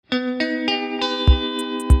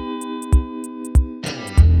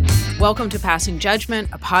Welcome to Passing Judgment,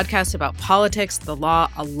 a podcast about politics, the law,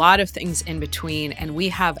 a lot of things in between, and we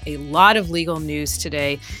have a lot of legal news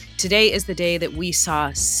today. Today is the day that we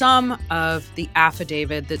saw some of the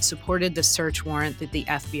affidavit that supported the search warrant that the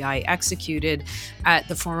FBI executed at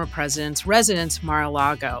the former president's residence,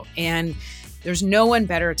 Mar-a-Lago. And there's no one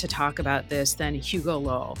better to talk about this than Hugo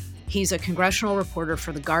Lowell. He's a congressional reporter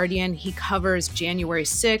for The Guardian. He covers January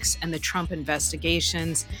 6th and the Trump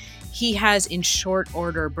investigations. He has, in short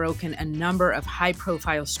order, broken a number of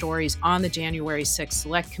high-profile stories on the January 6th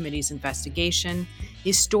Select Committee's investigation.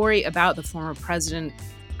 His story about the former President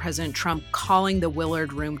Trump calling the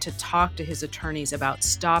Willard Room to talk to his attorneys about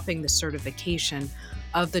stopping the certification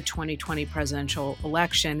of the 2020 presidential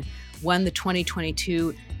election won the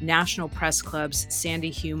 2022 National Press Club's Sandy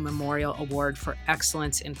Hume Memorial Award for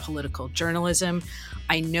Excellence in Political Journalism.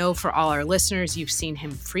 I know for all our listeners, you've seen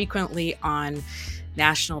him frequently on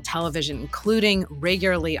national television, including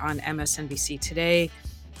regularly on MSNBC Today.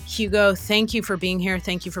 Hugo, thank you for being here.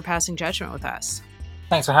 Thank you for passing judgment with us.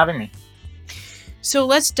 Thanks for having me. So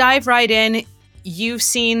let's dive right in. You've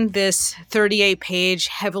seen this 38-page,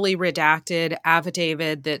 heavily redacted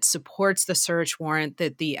affidavit that supports the search warrant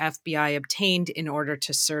that the FBI obtained in order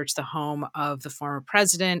to search the home of the former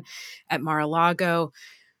president at Mar-a-Lago.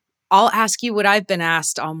 I'll ask you what I've been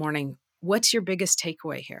asked all morning. What's your biggest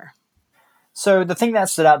takeaway here? So the thing that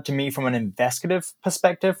stood out to me from an investigative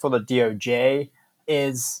perspective for the DOJ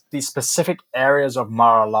is the specific areas of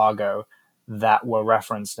Mar-a-Lago that were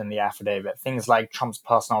referenced in the affidavit. Things like Trump's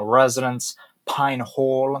personal residence, Pine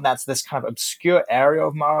Hall. That's this kind of obscure area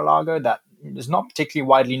of Mar-a-Lago that is not particularly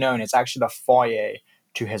widely known. It's actually the foyer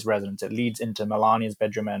to his residence. It leads into Melania's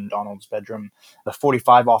bedroom and Donald's bedroom, the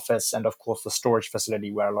 45 office, and of course the storage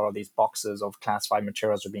facility where a lot of these boxes of classified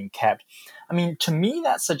materials are being kept. I mean, to me,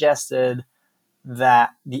 that suggested that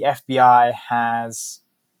the FBI has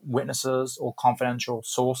witnesses or confidential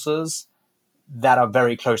sources that are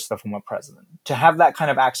very close to the former president. To have that kind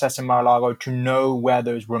of access in Mar-a-Lago, to know where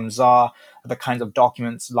those rooms are, the kinds of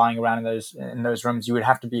documents lying around in those rooms, you would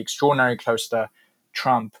have to be extraordinarily close to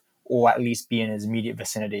Trump or at least be in his immediate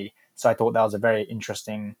vicinity. So I thought that was a very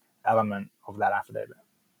interesting element of that affidavit.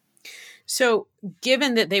 So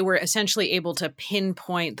given that they were essentially able to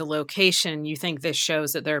pinpoint the location, you think this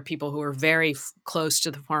shows that there are people who are very close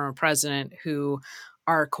to the former president who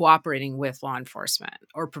are cooperating with law enforcement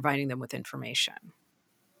or providing them with information?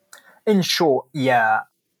 In short, yeah.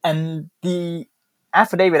 And the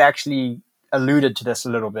affidavit actually alluded to this a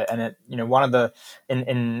little bit. And it, one of the,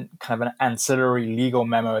 in kind of an ancillary legal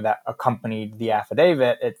memo that accompanied the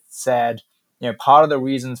affidavit, it said, part of the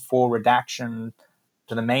reasons for redaction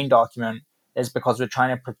to the main document is because we're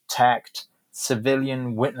trying to protect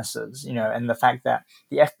civilian witnesses, and the fact that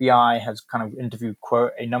the FBI has kind of interviewed,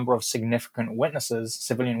 quote, a number of significant witnesses,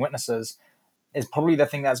 civilian witnesses, is probably the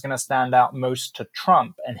thing that's going to stand out most to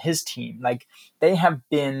Trump and his team. Like, they have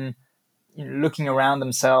been looking around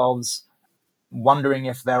themselves, wondering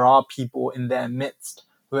if there are people in their midst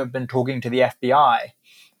who have been talking to the FBI.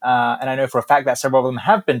 And I know for a fact that several of them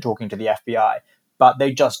have been talking to the FBI, but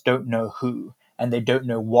they just don't know who. And they don't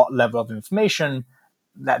know what level of information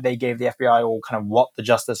that they gave the FBI or kind of what the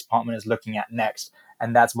Justice Department is looking at next.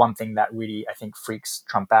 And that's one thing that really, I think, freaks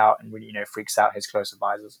Trump out and really, freaks out his close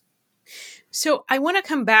advisors. So I want to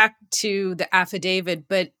come back to the affidavit,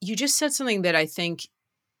 but you just said something that I think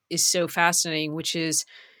is so fascinating, which is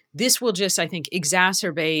this will just, I think,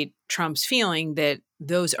 exacerbate Trump's feeling that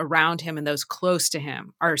those around him and those close to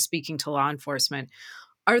him are speaking to law enforcement.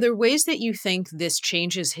 Are there ways that you think this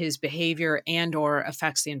changes his behavior and or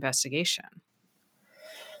affects the investigation?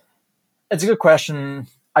 It's a good question.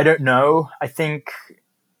 I don't know. I think,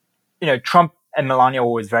 Trump and Melania are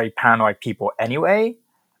always very paranoid people anyway.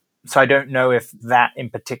 So I don't know if that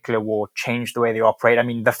in particular will change the way they operate. I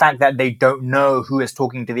mean, the fact that they don't know who is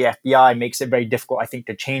talking to the FBI makes it very difficult, I think,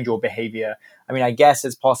 to change your behavior. I mean, I guess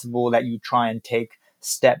it's possible that you try and take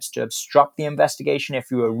steps to obstruct the investigation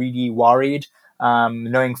if you are really worried.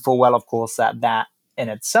 Knowing full well, of course, that in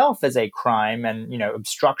itself is a crime, and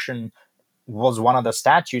obstruction was one of the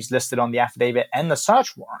statutes listed on the affidavit and the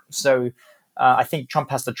search warrant. So I think Trump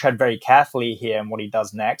has to tread very carefully here in what he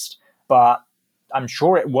does next, but I'm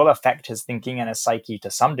sure it will affect his thinking and his psyche to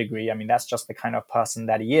some degree. I mean, that's just the kind of person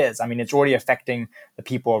that he is. I mean, it's already affecting the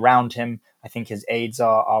people around him. I think his aides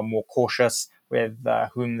are more cautious with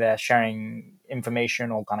whom they're sharing information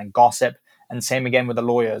or kind of gossip. And same again with the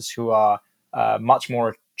lawyers, who are much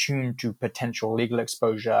more attuned to potential legal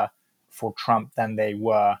exposure for Trump than they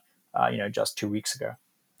were, just 2 weeks ago.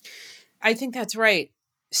 I think that's right.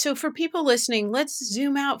 So for people listening, let's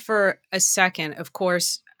zoom out for a second. Of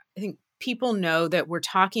course, I think people know that we're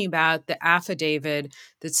talking about the affidavit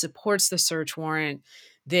that supports the search warrant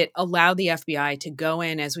that allowed the FBI to go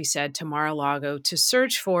in, as we said, to Mar-a-Lago to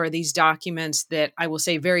search for these documents that I will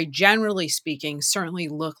say, very generally speaking, certainly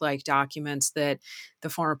look like documents that the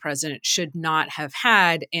former president should not have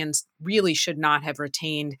had and really should not have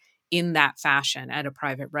retained in that fashion at a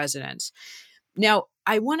private residence. Now,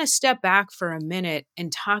 I want to step back for a minute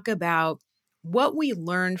and talk about what we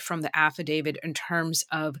learned from the affidavit in terms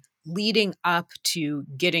of leading up to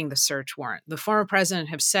getting the search warrant. The former president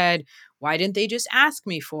have said, why didn't they just ask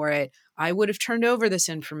me for it? I would have turned over this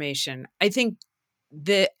information. I think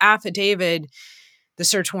the affidavit, the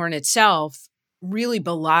search warrant itself, really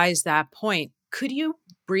belies that point. Could you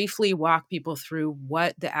briefly walk people through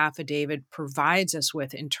what the affidavit provides us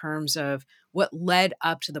with in terms of what led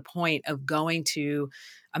up to the point of going to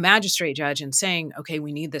a magistrate judge and saying, okay,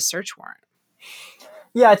 we need this search warrant?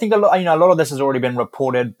 Yeah, I think a lot of this has already been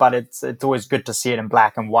reported, but it's always good to see it in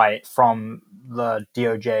black and white from the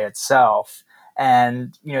DOJ itself.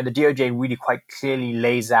 And the DOJ really quite clearly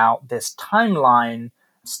lays out this timeline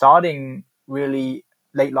starting really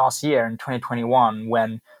late last year in 2021,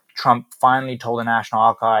 when Trump finally told the National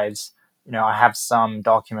Archives, I have some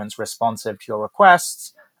documents responsive to your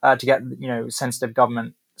requests to get sensitive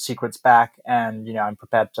government secrets back, and I'm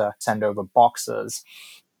prepared to send over boxes.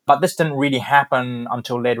 But this didn't really happen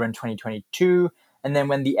until later in 2022. And then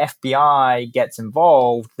when the FBI gets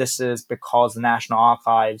involved, this is because the National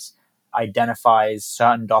Archives identifies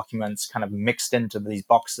certain documents kind of mixed into these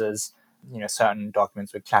boxes, certain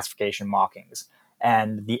documents with classification markings.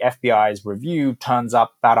 And the FBI's review turns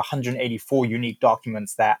up about 184 unique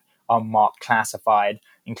documents that are marked classified,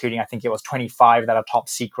 including, I think it was 25 that are top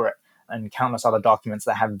secret, and countless other documents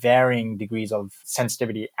that have varying degrees of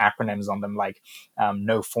sensitivity acronyms on them, like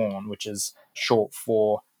NOFON, which is short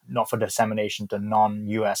for not for dissemination to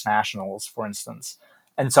non-US nationals, for instance.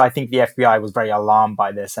 And so I think the FBI was very alarmed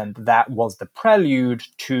by this, and that was the prelude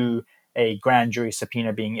to a grand jury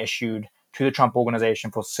subpoena being issued to the Trump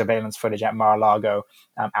Organization for surveillance footage at Mar-a-Lago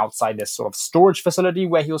outside this sort of storage facility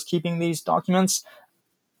where he was keeping these documents.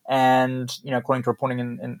 And, according to reporting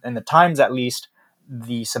in the Times, at least,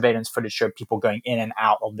 the surveillance footage showed people going in and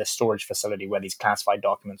out of the storage facility where these classified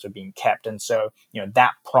documents were being kept. And so,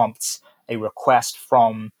 that prompts a request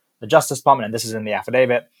from the Justice Department, and this is in the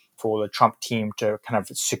affidavit, for the Trump team to kind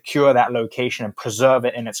of secure that location and preserve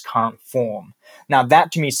it in its current form. Now,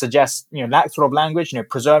 that to me suggests, that sort of language,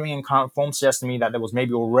 preserving in current form suggests to me that there was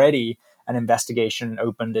maybe already an investigation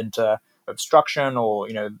opened into obstruction or,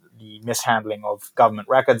 the mishandling of government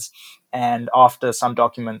records. And after some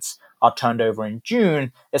documents are turned over in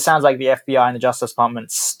June, it sounds like the FBI and the Justice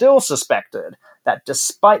Department still suspected that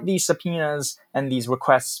despite these subpoenas and these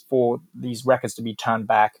requests for these records to be turned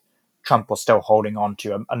back, Trump was still holding on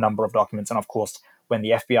to a number of documents. And of course, when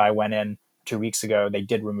the FBI went in 2 weeks ago, they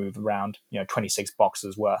did remove around 26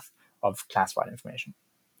 boxes worth of classified information.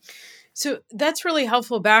 So that's really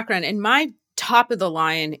helpful background. And my top of the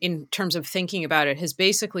line in terms of thinking about it has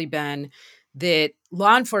basically been that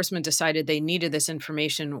law enforcement decided they needed this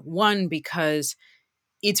information, one, because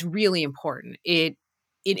it's really important. It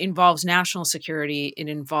involves national security. It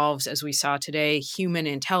involves, as we saw today, human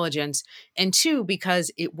intelligence. And two,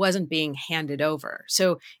 because it wasn't being handed over.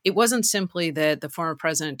 So it wasn't simply that the former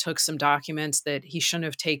president took some documents that he shouldn't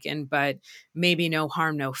have taken, but maybe no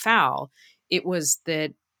harm, no foul. It was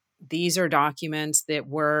that these are documents that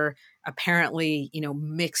were apparently,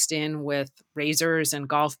 mixed in with razors and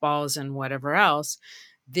golf balls and whatever else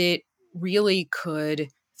that really could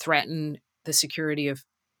threaten the security of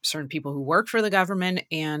certain people who work for the government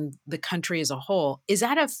and the country as a whole. Is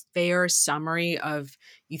that a fair summary of,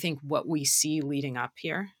 you think, what we see leading up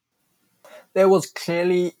here? There was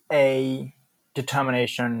clearly a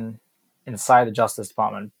determination inside the Justice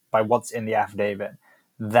Department by what's in the affidavit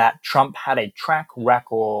that Trump had a track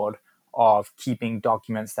record of keeping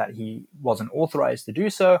documents that he wasn't authorized to do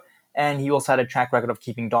so. And he also had a track record of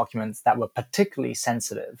keeping documents that were particularly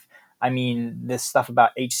sensitive. I mean, this stuff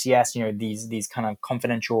about HCS, these kind of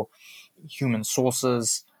confidential human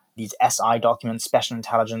sources, these SI documents, special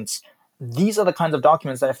intelligence, these are the kinds of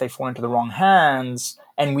documents that if they fall into the wrong hands,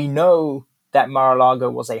 and we know that Mar-a-Lago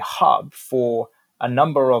was a hub for a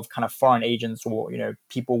number of kind of foreign agents or,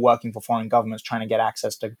 people working for foreign governments trying to get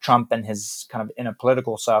access to Trump and his kind of inner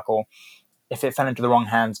political circle, if it fell into the wrong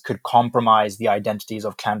hands, could compromise the identities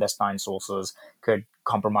of clandestine sources, could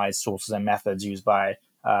compromise sources and methods used by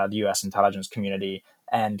the US intelligence community.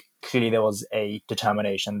 And clearly there was a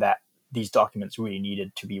determination that these documents really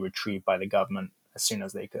needed to be retrieved by the government as soon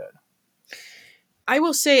as they could. I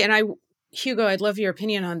will say, and I Hugo, I'd love your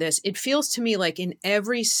opinion on this. It feels to me like in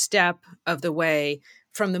every step of the way,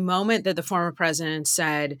 from the moment that the former president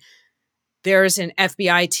said, there's an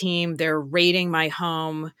FBI team, they're raiding my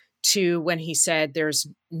home, to when he said there's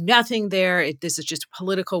nothing there, this is just a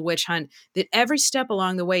political witch hunt, that every step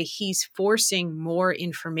along the way, he's forcing more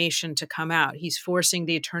information to come out. He's forcing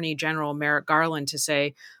the Attorney General, Merrick Garland, to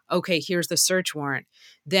say, okay, here's the search warrant.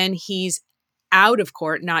 Then he's out of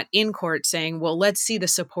court, not in court, saying, well, let's see the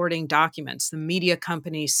supporting documents. The media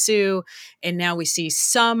companies sue, and now we see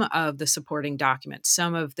some of the supporting documents,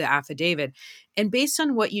 some of the affidavit. And based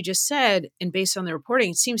on what you just said, and based on the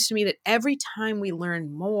reporting, it seems to me that every time we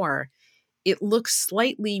learn more, it looks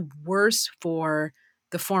slightly worse for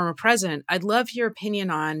the former president. I'd love your opinion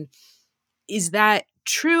on, is that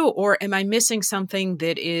true, or am I missing something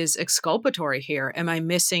that is exculpatory here? Am I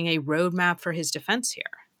missing a roadmap for his defense here?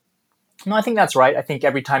 No, I think that's right. I think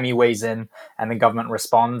every time he weighs in and the government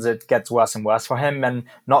responds, it gets worse and worse for him. And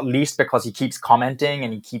not least because he keeps commenting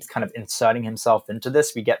and he keeps kind of inserting himself into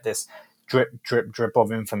this. We get this drip, drip, drip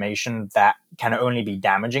of information that can only be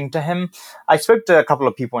damaging to him. I spoke to a couple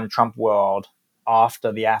of people in Trump world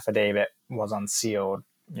after the affidavit was unsealed,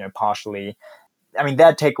 partially. I mean,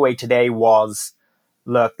 their takeaway today was,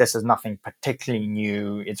 look, this is nothing particularly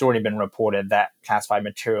new. It's already been reported that classified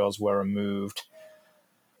materials were removed.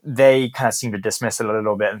 They kind of seem to dismiss it a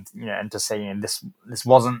little bit, and to say, this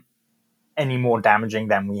wasn't any more damaging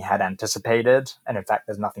than we had anticipated. And in fact,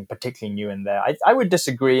 there's nothing particularly new in there. I would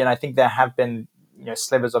disagree. And I think there have been,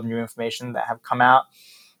 slivers of new information that have come out.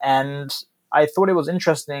 And I thought it was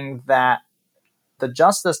interesting that the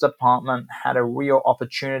Justice Department had a real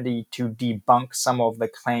opportunity to debunk some of the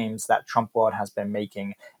claims that Trump world has been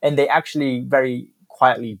making. And they actually very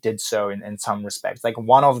quietly did so in some respects. Like,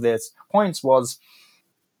 one of these points was,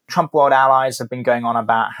 Trump world allies have been going on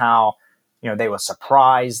about how, they were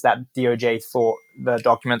surprised that DOJ thought the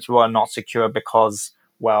documents were not secure because,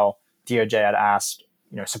 well, DOJ had asked,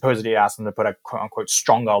 supposedly asked them to put a quote unquote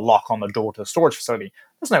stronger lock on the door to the storage facility.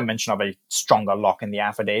 There's no mention of a stronger lock in the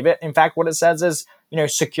affidavit. In fact, what it says is,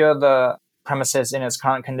 secure the premises in its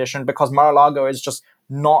current condition, because Mar-a-Lago is just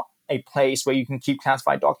not a place where you can keep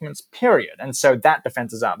classified documents, period. And so that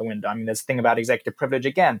defense is out the window. I mean, there's a thing about executive privilege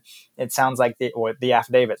again. It sounds like the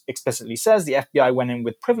affidavit explicitly says the FBI went in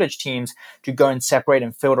with privilege teams to go and separate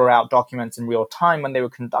and filter out documents in real time when they were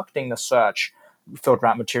conducting the search, filter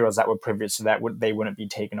out materials that were privileged so that they wouldn't be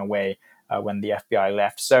taken away when the FBI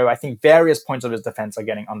left. So I think various points of his defense are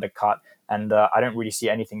getting undercut, and I don't really see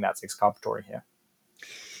anything that's exculpatory here.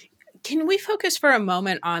 Can we focus for a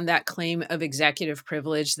moment on that claim of executive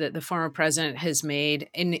privilege that the former president has made?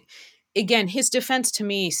 And again, his defense to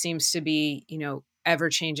me seems to be, ever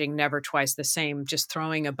changing, never twice the same, just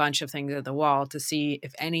throwing a bunch of things at the wall to see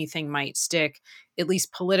if anything might stick, at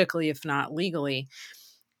least politically, if not legally.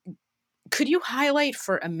 Could you highlight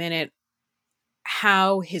for a minute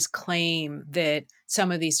how his claim that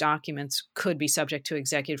some of these documents could be subject to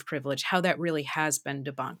executive privilege, how that really has been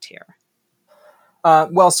debunked here?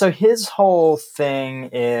 So his whole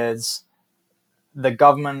thing is the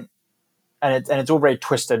government, and it's all very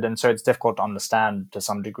twisted, and so it's difficult to understand to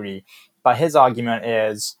some degree. But his argument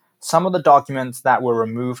is some of the documents that were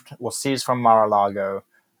removed or seized from Mar-a-Lago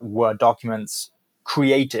were documents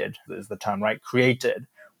created, is the term, right? Created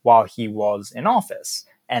while he was in office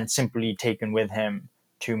and simply taken with him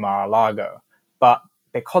to Mar-a-Lago. But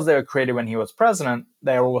because they were created when he was president,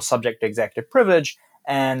 they are all subject to executive privilege.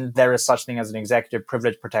 And there is such thing as an executive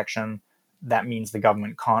privilege protection. That means the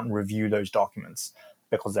government can't review those documents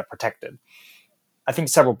because they're protected. I think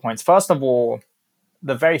several points. First of all,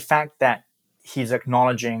 the very fact that he's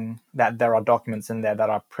acknowledging that there are documents in there that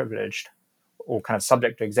are privileged or kind of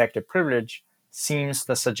subject to executive privilege seems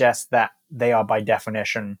to suggest that they are by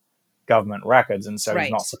definition government records, and so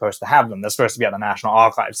he's not supposed to have them. They're supposed to be at the National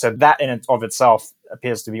Archives. So that in and of itself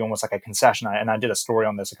appears to be almost like a concession. And I did a story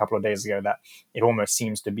on this a couple of days ago that it almost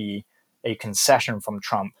seems to be a concession from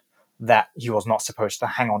Trump that he was not supposed to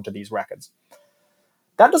hang on to these records.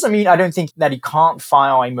 That doesn't mean I don't think that he can't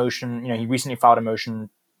file a motion. He recently filed a motion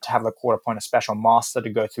to have the court appoint a special master to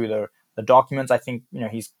go through the documents. I think,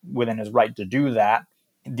 he's within his right to do that.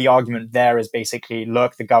 The argument there is basically,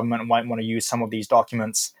 look, the government might want to use some of these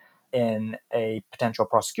documents in a potential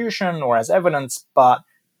prosecution or as evidence, but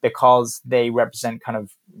because they represent kind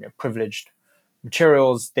of privileged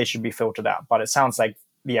materials, they should be filtered out. But it sounds like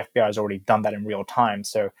the FBI has already done that in real time.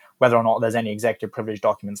 So whether or not there's any executive privilege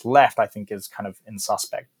documents left, I think is kind of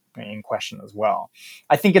in question as well.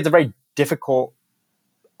 I think it's a very difficult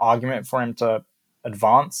argument for him to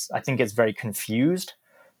advance. I think it's very confused.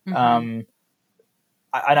 Mm-hmm.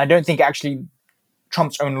 And I don't think actually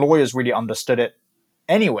Trump's own lawyers really understood it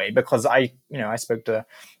anyway, because I spoke to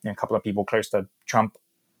a couple of people close to Trump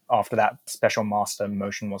after that special master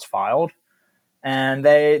motion was filed, and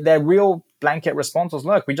their real blanket response was,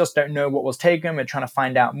 look, we just don't know what was taken. We're trying to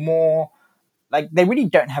find out more. Like, they really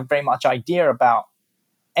don't have very much idea about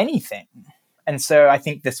anything. And so I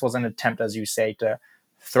think this was an attempt, as you say, to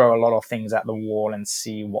throw a lot of things at the wall and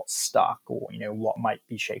see what stuck, or, what might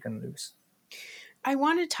be shaken loose. I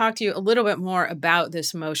want to talk to you a little bit more about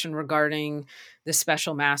this motion regarding the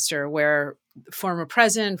special master, where the former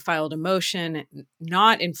president filed a motion,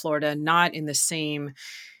 not in Florida, not in the same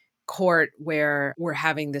court where we're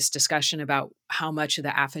having this discussion about how much of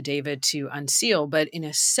the affidavit to unseal, but in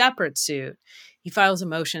a separate suit. He files a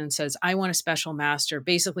motion and says, I want a special master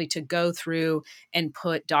basically to go through and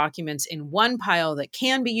put documents in one pile that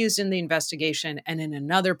can be used in the investigation and in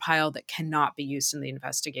another pile that cannot be used in the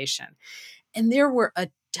investigation. And there were a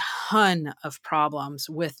ton of problems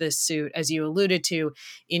with this suit, as you alluded to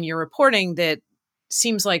in your reporting, that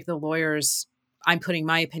seems like the lawyers, I'm putting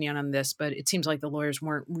my opinion on this, but it seems like the lawyers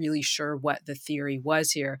weren't really sure what the theory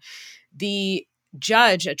was here. The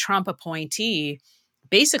judge, a Trump appointee,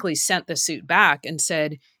 basically sent the suit back and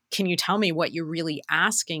said, can you tell me what you're really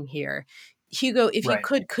asking here? Hugo, if you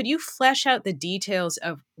could you flesh out the details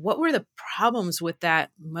of what were the problems with that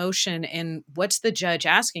motion and what's the judge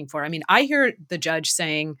asking for? I mean, I hear the judge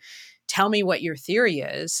saying, tell me what your theory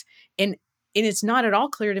is. And it's not at all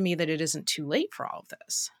clear to me that it isn't too late for all of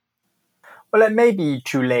this. Well, it may be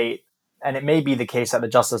too late, and it may be the case that the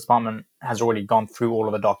Justice Department has already gone through all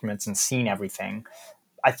of the documents and seen everything.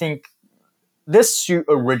 I think this suit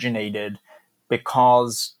originated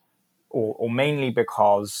because, or mainly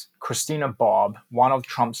because, Christina Bobb, one of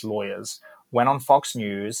Trump's lawyers, went on Fox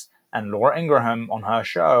News, and Laura Ingraham on her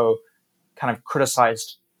show kind of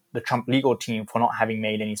criticized the Trump legal team for not having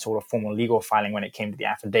made any sort of formal legal filing when it came to the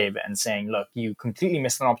affidavit, and saying, look, you completely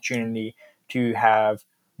missed an opportunity to have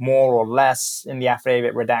more or less in the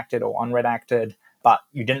affidavit redacted or unredacted, but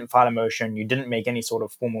you didn't file a motion, you didn't make any sort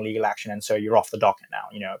of formal legal action, and so you're off the docket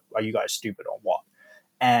now. Are you guys stupid or what?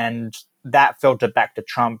 And that filtered back to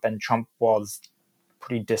Trump, and Trump was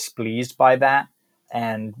pretty displeased by that,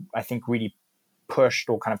 and I think really pushed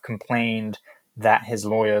or kind of complained that his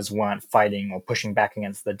lawyers weren't fighting or pushing back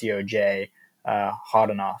against the DOJ hard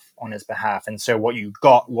enough on his behalf. And so what you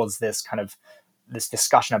got was this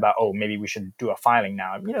discussion about, maybe we should do a filing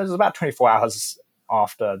now. It was about 24 hours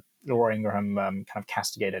after Laura Ingraham kind of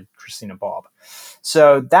castigated Christina Bobb.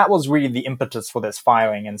 So that was really the impetus for this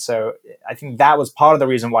filing. And so I think that was part of the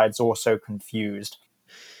reason why it's all so confused.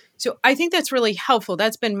 So I think that's really helpful.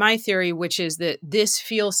 That's been my theory, which is that this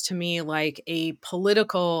feels to me like a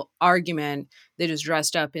political argument that is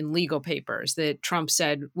dressed up in legal papers, that Trump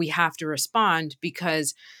said we have to respond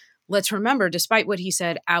because let's remember, despite what he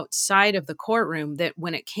said outside of the courtroom, that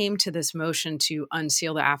when it came to this motion to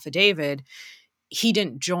unseal the affidavit, he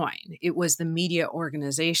didn't join. It was the media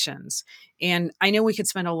organizations. And I know we could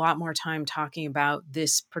spend a lot more time talking about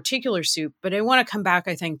this particular suit, but I want to come back,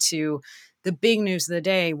 I think, to the big news of the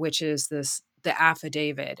day, which is the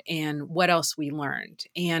affidavit and what else we learned.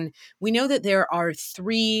 And we know that there are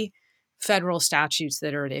 3 federal statutes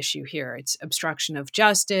that are at issue here. It's obstruction of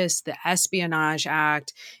justice, the Espionage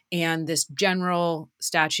Act, and this general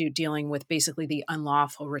statute dealing with basically the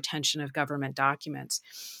unlawful retention of government documents.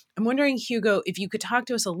 I'm wondering, Hugo, if you could talk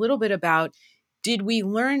to us a little bit about, did we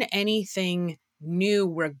learn anything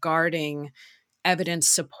new regarding evidence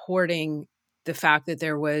supporting the fact that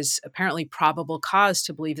there was apparently probable cause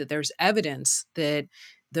to believe that there's evidence that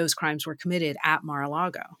those crimes were committed at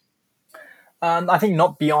Mar-a-Lago? I think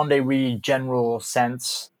not beyond a really general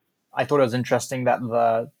sense. I thought it was interesting that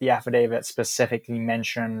the affidavit specifically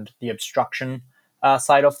mentioned the obstruction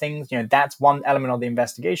side of things. That's one element of the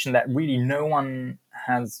investigation that really no one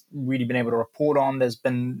has really been able to report on. There's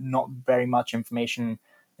been not very much information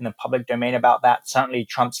in the public domain about that. Certainly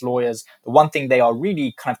Trump's lawyers, the one thing they are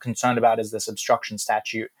really kind of concerned about is this obstruction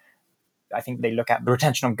statute. I think they look at the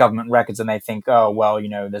retention of government records and they think,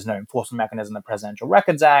 there's no enforcement mechanism in the Presidential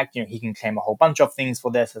Records Act. He can claim a whole bunch of things for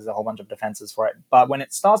this. There's a whole bunch of defenses for it. But when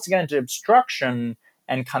it starts to get into obstruction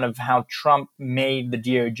and kind of how Trump made the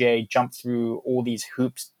DOJ jump through all these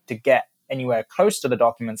hoops to get anywhere close to the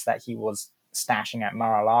documents that he was stashing at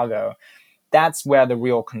Mar-a-Lago, that's where the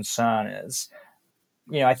real concern is.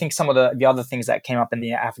 I think some of the other things that came up in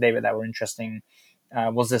the affidavit that were interesting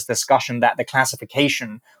was this discussion that the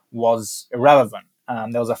classification was irrelevant.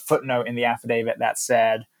 There was a footnote in the affidavit that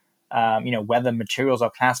said, whether materials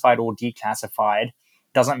are classified or declassified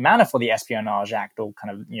doesn't matter for the Espionage Act or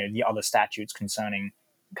kind of, the other statutes concerning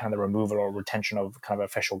kind of the removal or retention of kind of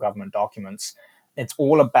official government documents. It's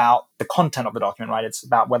all about the content of the document, right? It's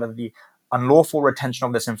about whether the unlawful retention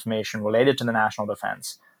of this information related to the national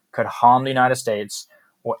defense could harm the United States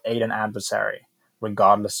or aid an adversary,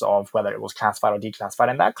 regardless of whether it was classified or declassified.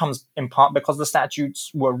 And that comes in part because the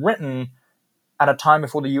statutes were written at a time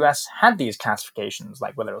before the US had these classifications,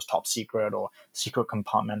 like whether it was top secret or secret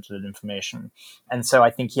compartmented information. And so I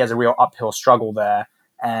think he has a real uphill struggle there.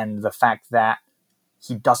 And the fact that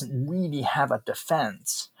he doesn't really have a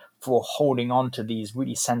defense for holding on to these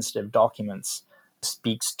really sensitive documents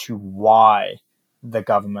speaks to why the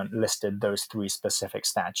government listed those three specific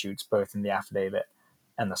statutes, both in the affidavit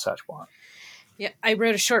and the search warrant. Yeah, I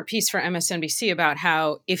wrote a short piece for MSNBC about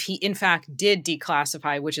how if he in fact did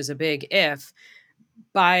declassify, which is a big if,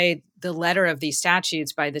 by the letter of these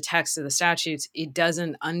statutes, by the text of the statutes, it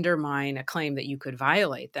doesn't undermine a claim that you could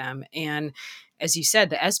violate them. And as you said,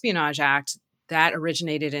 the Espionage Act, that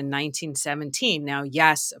originated in 1917. Now,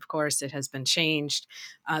 yes, of course, it has been changed.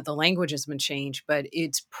 The language has been changed, but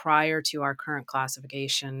it's prior to our current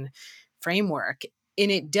classification framework. And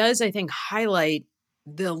it does, I think, highlight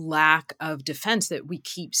the lack of defense that we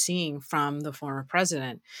keep seeing from the former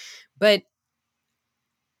president. But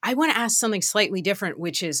I want to ask something slightly different,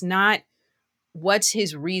 which is not what's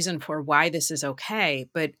his reason for why this is okay,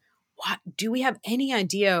 but do we have any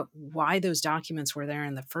idea why those documents were there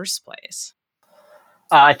in the first place?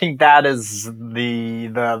 I think that is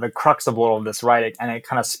the crux of all of this, right? And it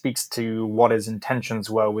kind of speaks to what his intentions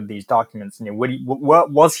were with these documents.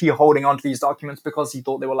 Was he holding on to these documents because he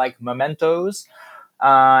thought they were like mementos,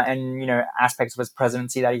 and aspects of his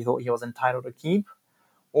presidency that he thought he was entitled to keep,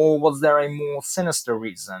 or was there a more sinister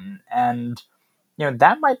reason? And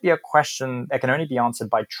that might be a question that can only be answered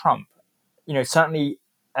by Trump. Certainly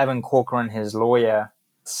Evan Corcoran, his lawyer,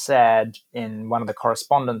 said in one of the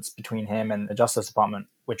correspondence between him and the Justice Department,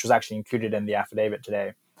 which was actually included in the affidavit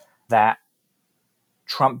today, that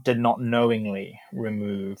Trump did not knowingly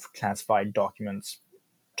remove classified documents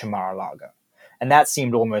to Mar-a-Lago. And that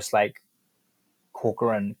seemed almost like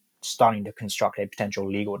Corcoran starting to construct a potential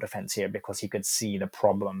legal defense here because he could see the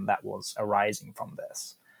problem that was arising from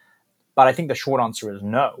this. But I think the short answer is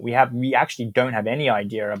no. We actually don't have any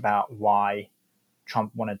idea about why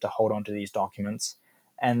Trump wanted to hold on to these documents.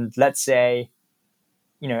 And let's say,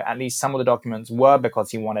 at least some of the documents were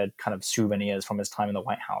because he wanted kind of souvenirs from his time in the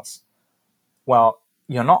White House. Well,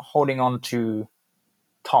 you're not holding on to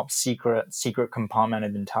top secret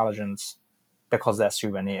compartmented intelligence because they're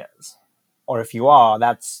souvenirs. Or if you are,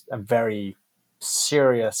 that's a very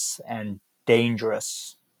serious and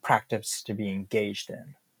dangerous practice to be engaged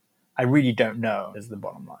in. I really don't know is the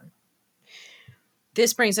bottom line.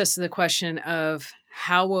 This brings us to the question of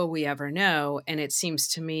how will we ever know? And it seems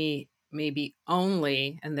to me maybe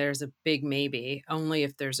only, and there's a big maybe, only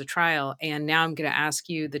if there's a trial. And now I'm going to ask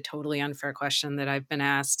you the totally unfair question that I've been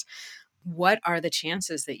asked. What are the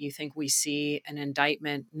chances that you think we see an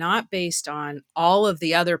indictment not based on all of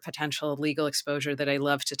the other potential legal exposure that I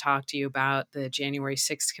love to talk to you about, the January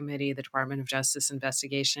 6th committee, the Department of Justice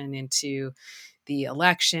investigation into the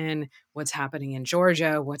election, what's happening in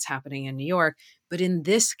Georgia, what's happening in New York, but in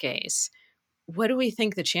this case, what do we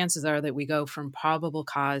think the chances are that we go from probable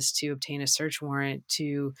cause to obtain a search warrant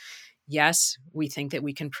to, yes, we think that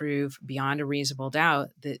we can prove beyond a reasonable doubt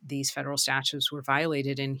that these federal statutes were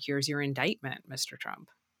violated, and here's your indictment, Mr. Trump?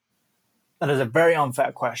 That is a very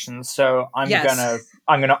unfair question. So I'm Yes.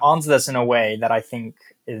 gonna answer this in a way that I think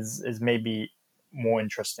is maybe more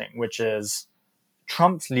interesting, which is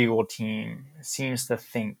Trump's legal team seems to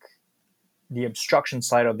think the obstruction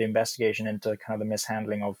side of the investigation into kind of the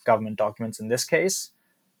mishandling of government documents in this case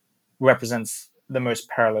represents the most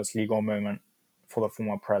perilous legal moment for the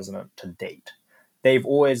former president to date. They've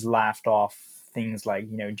always laughed off things like,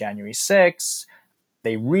 January 6th.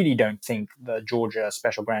 They really don't think the Georgia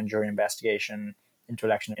special grand jury investigation into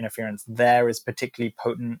election interference there is particularly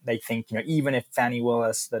potent. They think, even if Fani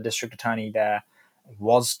Willis, the district attorney there,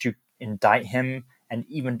 was to indict him and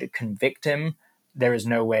even to convict him, there is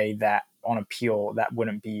no way that on appeal that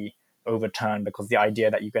wouldn't be overturned, because the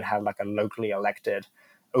idea that you could have like a locally elected,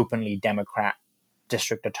 openly Democrat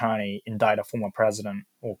district attorney indict a former president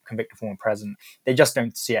or convict a former president, they just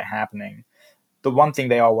don't see it happening. The one thing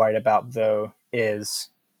they are worried about, though, is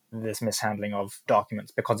this mishandling of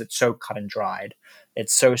documents, because it's so cut and dried.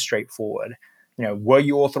 It's so straightforward. Were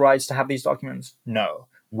you authorized to have these documents? No.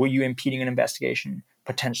 Were you impeding an investigation?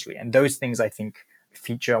 Potentially. And those things, I think,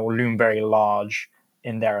 feature or loom very large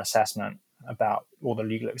in their assessment about all the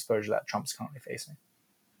legal exposure that Trump's currently facing.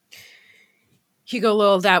 Hugo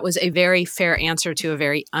Lowell, that was a very fair answer to a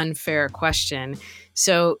very unfair question.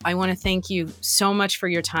 So I want to thank you so much for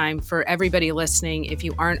your time. For everybody listening, if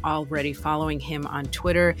you aren't already following him on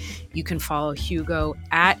Twitter, you can follow Hugo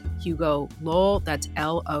at Hugo Lowell. That's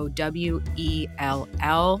Lowell.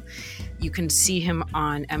 You can see him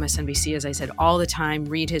on MSNBC, as I said, all the time.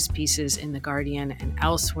 Read his pieces in The Guardian and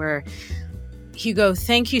elsewhere. Hugo,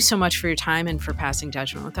 thank you so much for your time and for passing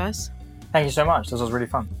judgment with us. Thank you so much. This was really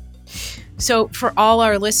fun. So for all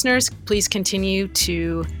our listeners, please continue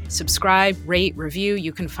to subscribe, rate, review.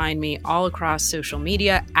 You can find me all across social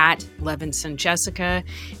media at Levinson Jessica,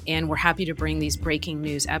 and we're happy to bring these breaking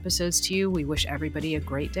news episodes to you. We wish everybody a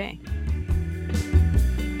great day.